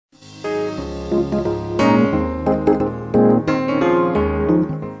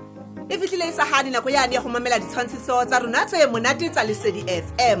pitlagane nako yane ya go mamela ditshwantshiso tsa rona tse monate tsa Lesedi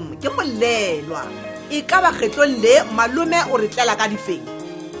FM ke Molelwa e ka ba kgetlong le malome o re tlela ka difeng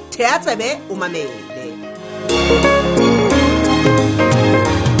thea tsebe o mamele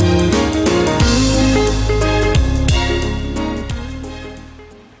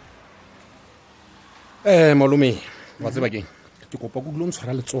malome wa tseba keng ke kopa go dilo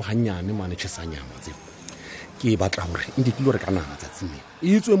ntshwara letso hanyane mane tshesanyama tse ke batla hore indi tlo re kana matsatsing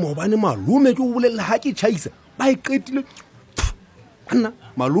e itswe mobane malome ke o bolella ha ke chaisa ba e qetile bana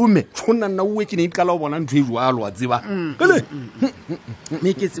malome tshona nna o ke ne ikala o bona ntwe e jwalo wa tseba kele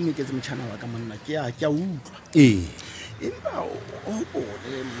meketse motšhana wa ka monna ke a utlwa empa o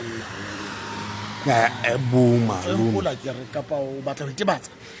bole monna ya bo malome o la ke re kapa o batla go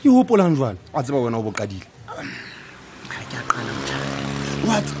itebatsa ke hopolang jwalo a tseba wena o bokadile ha ke a qala motšhana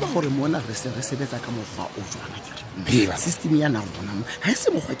wa tseba gore mona re sebetsa ka mokgwa o jwana ke re system ya nang bona ha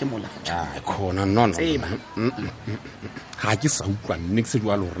se mokgwa ke mola khona no ha ke sa utlwa next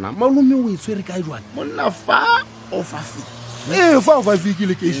jwalo rena malome o itswere ka jwana monna fa o fa fi fa o fa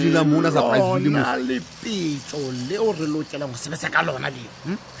fikile ke shila mona surprise le mo le pitso le o re lokela go sebetsa ka lona le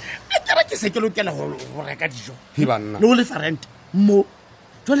a tsara ke se ke lokela go reka dijo he banna le o le farent mo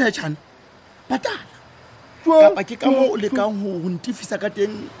jole ya tshana patala kapa ke ka mo le ka go ntifisa ka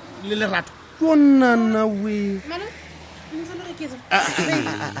teng le lerato tsona na we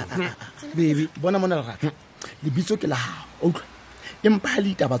baby bona mona lerato le bitso ke la hao utlwa empa le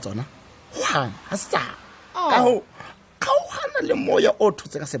itaba tsona hwang ha sa ka ho kgaogana le moya o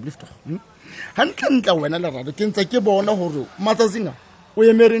thotse ka seblifto hantle wena lerato ke ntse ke bona hore matsatsing o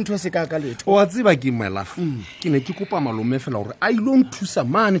emere ntho se ka letho wa tseba ke my life ke ne ke kopa malome fela hore a ile nthusa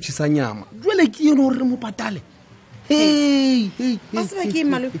mane tshisa jwale ke yeno hore mo patale hey Maseba ke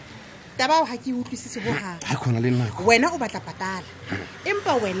malome taba ha ke utlwisise ho ha ha khona le nna wena o batla patala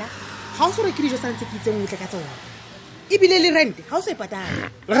empa wena ha o so re kirijo santse ke itseng utle ka tsona ibile le rent ha o so e patala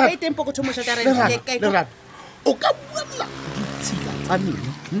ga e tempo go thomo shata rent le ka ito o ka buella ditshila tsa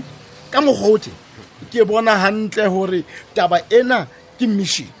mena ka mogote ke bona hantle hore taba ena ke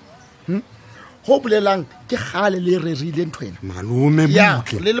mission ho bolelang ke gale le rerile nthwena malome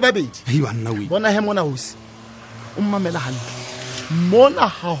butle le babedi hey banna we bona he mona hosi o mmamela hantle mona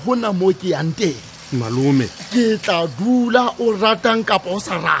ha hona mo ke yante malome ke tla dula o ratang kapa o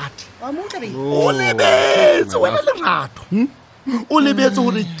sa rate wa mo tla be o lebetse wena le rato o lebetse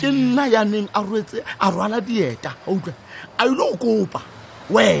hore ke nna ya neng a rwetse a rwala dieta a utlwa a ile o kopa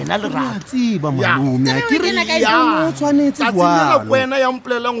wena le rato tsiba malome ke re o tshwanetse wa wena ya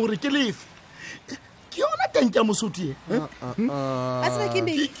mplelang hore ke lefe ke yona tanki ya mosotho a tseba ke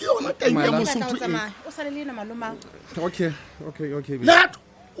be ke yona tanki ya mosotho o sa le lena maloma okay lato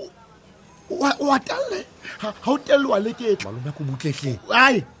wa talle ha o tellwa le ketla malome go butlehle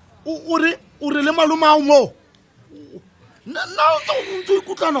ai o re le maloma mo na o tso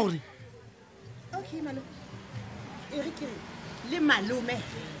ikutlana hore okay malome e re ke le malome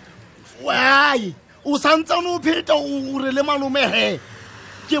wai o santsane o pheta o re le malome he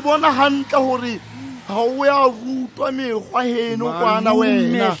ke bona hantle hore ha o ya rutwa mekgwa heno kwana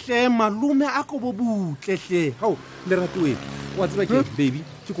wena mehle malome a go bobutlehle hao le ratwe wa tseba ke baby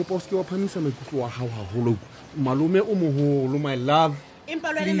ke kopa o se wa phamisa maikutlo wa hao haholo malome o moholo my love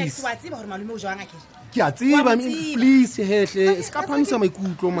empa lo le next wa tseba hore malome o jwang a ke a tseba please hehle se ka phamisa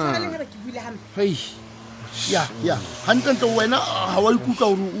maikutlo ma hey ya hantle wena ha wa ikutlwa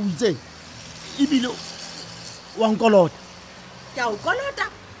hore o itse ibile wa nkolota ke o kolota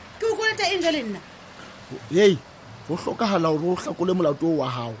ke o kolota angel nna hey go hlokahala hore o hlakole molato wa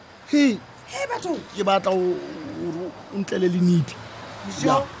hao hey batho ke batla o ntlele le nipi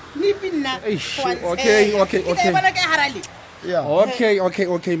jo nipi nna okay ke bona ka harale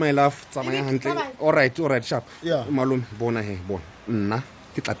okay my love tsamaya hantle all right sharp malome bona nna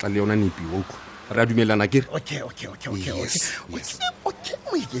ke tlatla le yona nipi wo re a dumelana ke okay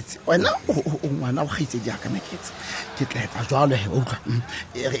moiketse wena o ngwana o gaitse jaaka meketse ke tla etsa jwalo he utlwa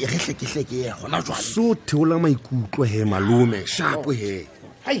re hleke ye gona jwalo so theola maikutlo he malome sharp he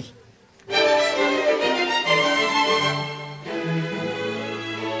hai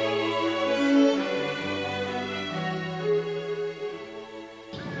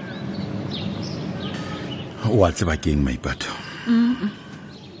wa tseba keng maipato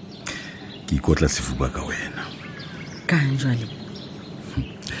ke ikotla sefuba ka wena ka njwale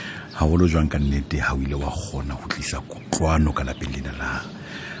ha o lo jwang ka nnete ha o ile wa gona go tlisa kutlwano ka lapeng lena la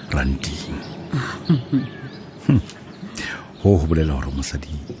ranting ho bolela hore mosadi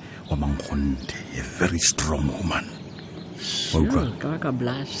wa manggonte a very strong woman ka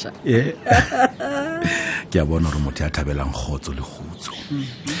blusha ke a bona hore motho a thabelang khotso le khutso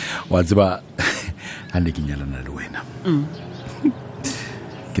wa tseba ha ne ke nyalana le wena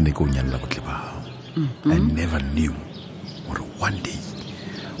ke ne ke o nyalela botle ba hao. I never knew gore one day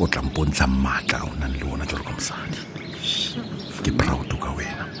o tla mpontsha maatla o nang le ona jalo ka mosadi. Ke proud ka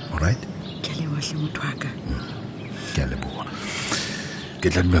wena, alright? ke le wahle motho wa ka. Ke a leboha. Ke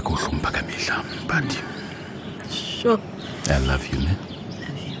tla dula ke o hlompha ka mehla, Bandi. Sure. I love you, ne?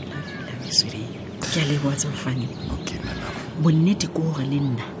 Love you, sweetie. Ke a leboha tse mfane. Okay, my love. Bonnete ke hore le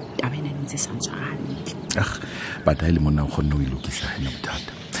nna taba ena ntse sa ntshwara hantle. But ha ile monna o kgonne o ilokisa hena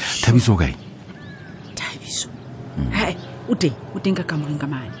bothata. Thabiso kae? Thabiso. Hai, o teng ka kamoreng ka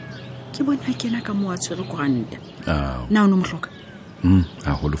mane. Ke bona ha kena ka mo a tshwere koranta. Na o no mohloka?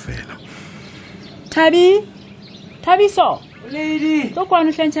 A holo fela. Thabiso. Lady. Tlo kwa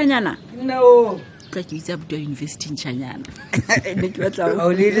no hlantshanyana. No. Tla ke itse buta university ntshanyana. Ne ke batla Oh,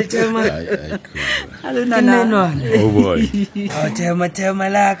 Lady Tema. Hello Nana. Oh boy. Oh, Tema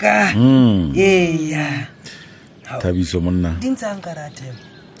laka. Yeah. Thabiso monna. Dintsa nkara Tema.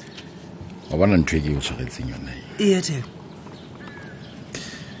 Wa bona ntwe ke o tshwaretseng yona e. Iya Tema.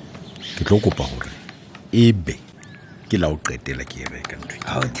 Ke tlo kopa hore ebe ke la o qetela ke reka ntwe.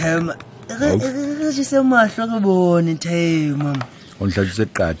 Oh, Tema. Re se mahlo ke bone Tema. O ntlatsitse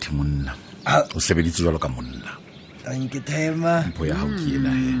qathi monna. O sebeditse jwalo ka monna. Thank you Tema. Mpho ya hao ke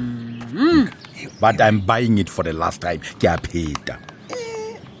ena he. But I'm buying it for the last time. Ke a pheta.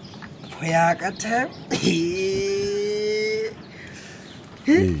 Phoya ka Tema.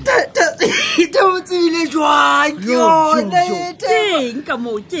 Tsile jwang yona Teng ka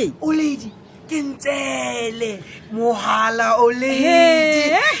mo ke. o lady ke ntsele mohala o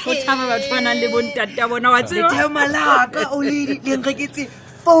lady Go thaba batho ba nang le bontata bona wa le tseba. Tema laka o lady le nkeketse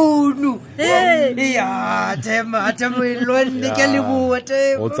phone ya Tema ilonne ke le bua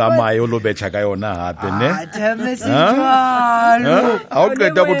O tsamaye o lo betjha ka yona hape ne. Tema se jwalo Ha o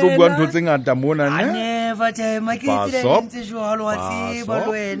qeta go tlo bua ntho tse ngata mona ne. never Tema ke Pasop. ntse jwalo wa tseba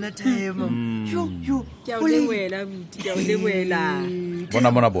le wena Tema yo Ke a o leboela buti, ke a o leboela.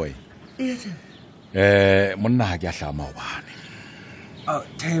 Bona boy. Monna ha ke a hlama hobane.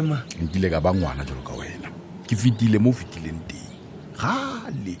 Tema Nkile ka ba ngwana jalo ka wena. Ke fitile mo fitileng teng.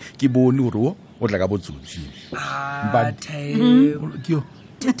 Gale ke bone hore o tla ka botsotsi. Tema Ke yo.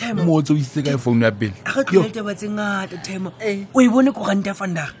 Mo tso itse ka phone ya pele. a re tlete ba tsengata Tema o e bone ko ranta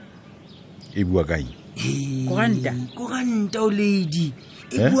fanda E bua kae? koranta o lady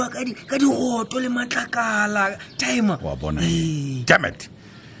e bua ka di roto le matlakala Tema Wa bona. Damn it.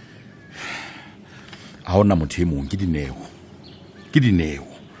 Ha ona motho e mong ke dineo.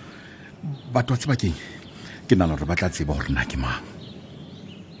 Batho tseba keng? Ke nana re batla tseba hore na ke mang.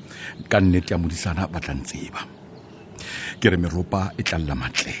 Ka nnete ya modisana ba tla ntseba. Ke re meropa e tlalla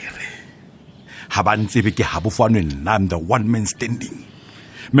matlere. Ha ba ntsebe ke habofane nna, I'm the one man standing.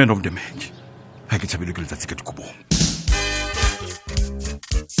 Man of the match. Ha ke tshabile ke letsatsi ka dikobong.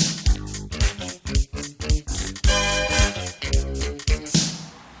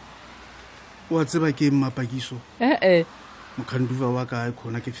 wa tseba ke mmapakiso mokhanduva wa ka e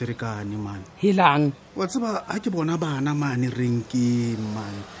khona ke ferekane mane Helang. wa tseba ha ke bona bana mane renkeng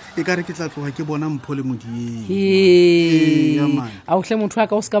mane e ka re ke tla tloga ke bona mpho le modieng ya mane a o hle motho wa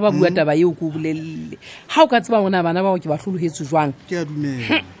ka o ska ba bua taba eo ko bolelle ha o ka tseba ngwana bana bao ke ba hlolohetse jwang ke a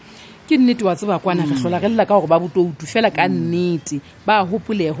dumela ke nnete wa tseba kwana re hlola re lla ka hore ba botoutu fela ka nnete ba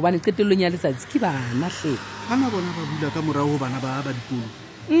hopoleha hobane qetellong ya letsatsi ke bana hle bana bona ba bula ka morao ho bana ba dikolo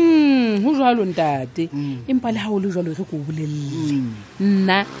ho jwalo ntate empa le ha o le jwalo re ko bolelle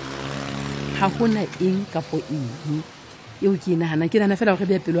nna ha hona eng kapo eng eo ke nahana ke nahana fela hore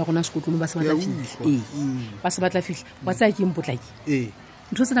be pelo ya rona sekotlong ba se batla fihla ba se batla fihla wa tsaya ke mpotlaki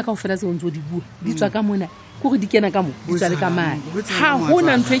ntho tsena ka ho fela tseo ntse o di bua di tswa ka mona ke gore di kena ka mo di tswa le ka mane ha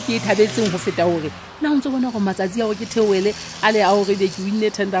hona ntho e ke e thabetseng ho feta hore na o ntse bona gore matsatsi a go ke theoele a le a hore be ke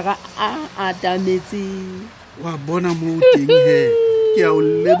winne tendera a atametseng wa bona mo teng he ke a o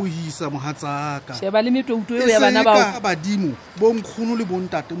lebohisa mohatsaka sheba le metouto eo ya bana bao ka badimo bonkgono le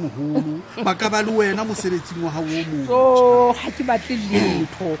bontate moholo ba ka ba le wena mosebetsing wa hao o mo so ha ke batle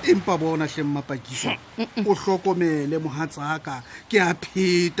letho empa bona hle mmapakiso o hlokomele mohatsaka ke a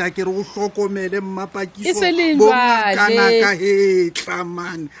pheta ke re o hlokomele mmapakiso E se le jwale. kana ka he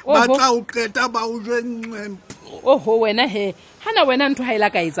tlamane ba tla o qeta ba o jwenngwe oho wena he hana wena ntho ha ila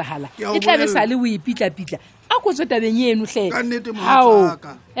ka etsahala Ke a o e tla be bolella. sa le o ipitla a ko tswe tabeng eno hle Ka nnete Hao.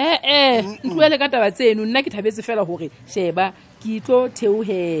 mohatsaka. ntluele ka taba tseno nna ke thabetse fela hore sheba ke tlo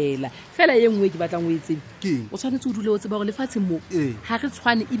theohela fela ye nngwe ke batlang o e tsebe Keng? o tshwanetse o dule o tseba gore lefatsheng mo ha re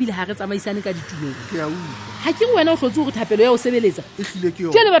tshwane ebile ha re tsamaisane ka ditumelo ke a utlwa ha ke re wena o hlotse hore thapelo ya o sebeletsa e hlile ke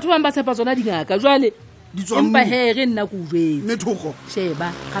jwale yona batho bang ba tshepa tsona dingaka jwale empa he re nna ko jwetse Methokgo.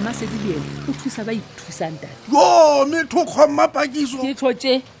 sheba ga masedi le ene o thusa ba ithusang tate Yo, Methokgo Mmapakiso. ke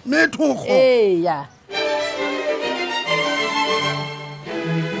tshotse Methokgo. eya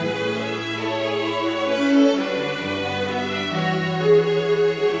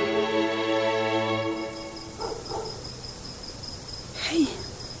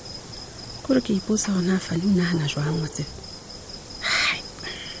kore ke ipotsa gona fane o nagana jwang wa tsebe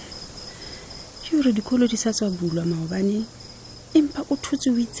ke gore dikolo di sa tswa bulwa maobane empa o thotse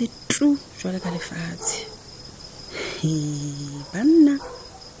o itse tu jwale ka lefatshe banna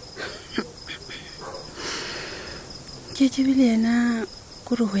ke bile ena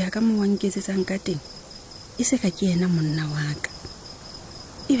kore go ya ka mo wa nketsetsang ka teng e se ka ke ena monna wa ka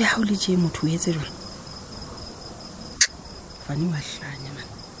ebe ha o le je motho o etse jwang fane wa hlanya man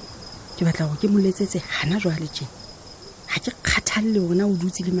ke batla go ke moletsetse hana jwale tje ha ke kgathalle ona o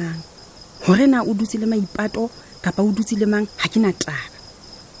dutse le mang hore na o dutse le maipato kapa o dutse le mang ha ke na taba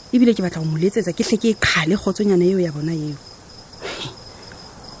ebile ke batla go moletsetsa ke hle ke khale khotsonyana eo ya bona eo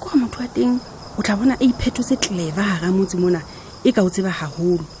ko motho wa teng o tla bona e iphetose clever ha ga motse mona e ka o tseba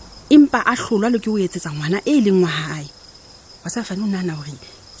haholo empa a hlolwa le ke o etsetsa ngwana e leng wa hae wa sa fane o nana hore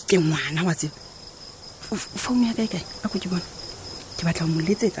ke ngwana wa tseba phone ya kae a go ke bona ke batla go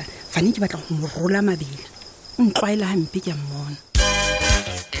moletsetsa fane ke batla go mo rola mabele o ntlwaela hampe ke a mmona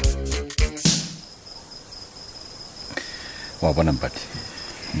wa bona mpati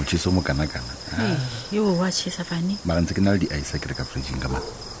motšhiso mo kana-kana yo wa tšhesa fane mara ntse ke na le di-ice ke re ka fridging ka mana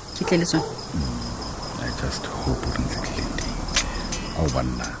ke tle le tsona I just hope gore ntse ke le teng ao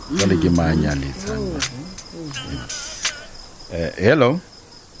banna jale ke maanyaletsana hello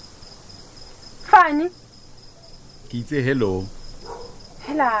Fane ke itse hello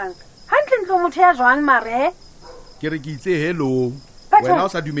helang hantle ntlo motho ya jwang mare ke re ke itse hello Batho- wena o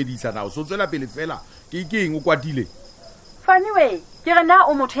sa dumedisa na o so tswela pele fela ke eng o kwatile Fane we ke re na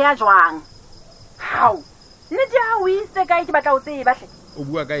o motho ya jwang hao nnete ya hao o itse kae ke batla o tseba hle o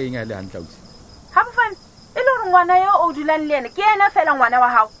bua ka eng a le hantle ausi ha bofane e le hore ngwana yo o dulang le ene ke ena fela ngwana wa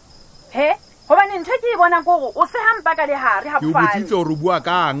hao he hobane ntho ke e bona gore o se hampa ka lehare ha ke o bofane botsitse gore o bua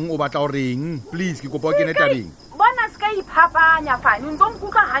kang o batla o reng please ke kopa o kene tabeng bona se ka iphapanya Fane o ntse o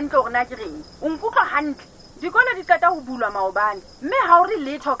nkutlwa hantle hore na ke reng o nkutlwa hantle dikolo di qeta ho bulwa maobane mme ha o re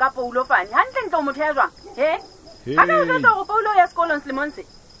letho ka Paulo Fane hantle ntle o motho ya jwang he ha ka o jwetsa gore Paulo ya sekolong selemong se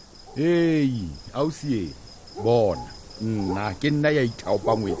hei ausi e bona nna ke nna ya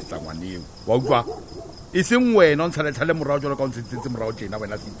ithaopang o etsetsa ngwaneo wa utlwa e seng wena o ntshaletshale morao jalo ka o ntshetsetse morao tjena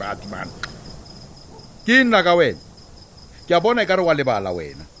wena sepati mana ke nna ka wena ke a bona e ka re wa lebala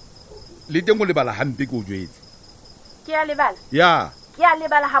wena le teng o lebala hampe ke o jwetse ke a lebala ya ke a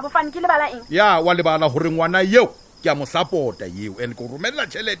lebala ha bofane ke lebala eng ya wa lebala gore ngwana eo ke a mo support-a eo and ko romella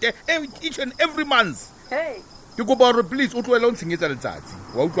tšhelete each and every month hey ke kopa gore please o tloele o ntshenyetsa letsatsi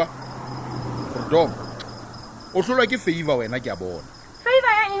wa utlwa rodom o tlholwa ke favor wena ke a bona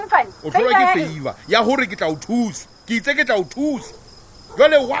favor ya eng Fane o tlholwa ke favor ya gore ke tla o thusa ke itse ke tla o thusa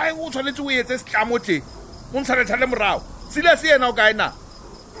jale why o tshwanetse o etse setlamo tle o ntshwarethale morago silas yena o kae na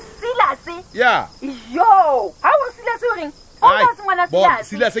Silase ya yo ha o Silase o reng o ka se ngwana Silase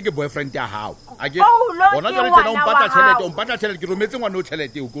silas ke boyfriend ya hao Paulo ke bona jale ngwana tjena o wa mpatla tšhelete hao. o mpatla tšhelete ke rometse ngwana o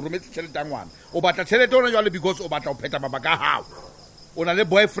tšhelete eo ke rometse tšhelete ya ngwana o batla tšhelete ona jale because o batla o pheta mabaka a hao o na le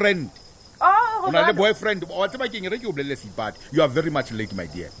boyfriend oh o na le boyfriend wa tseba ke eng re ke o bolelle seipati you are very much late my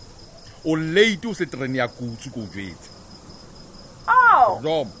dear o late o se terene ya kutsu ko o jwetse oh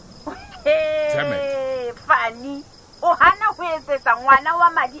rom Damn hey Fane o hana ho etsetsa ngwana wa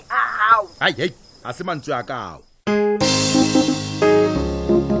madi a hao hai hei a se mantswe a kao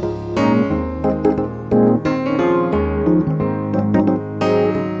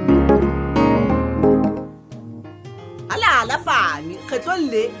alala Fane kgetlong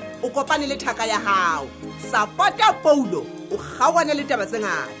le o kopane le thaka ya hao sapota Paulo o kgaohane le taba tse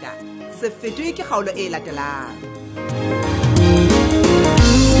ngata se fetoe ke kgaolo e latelang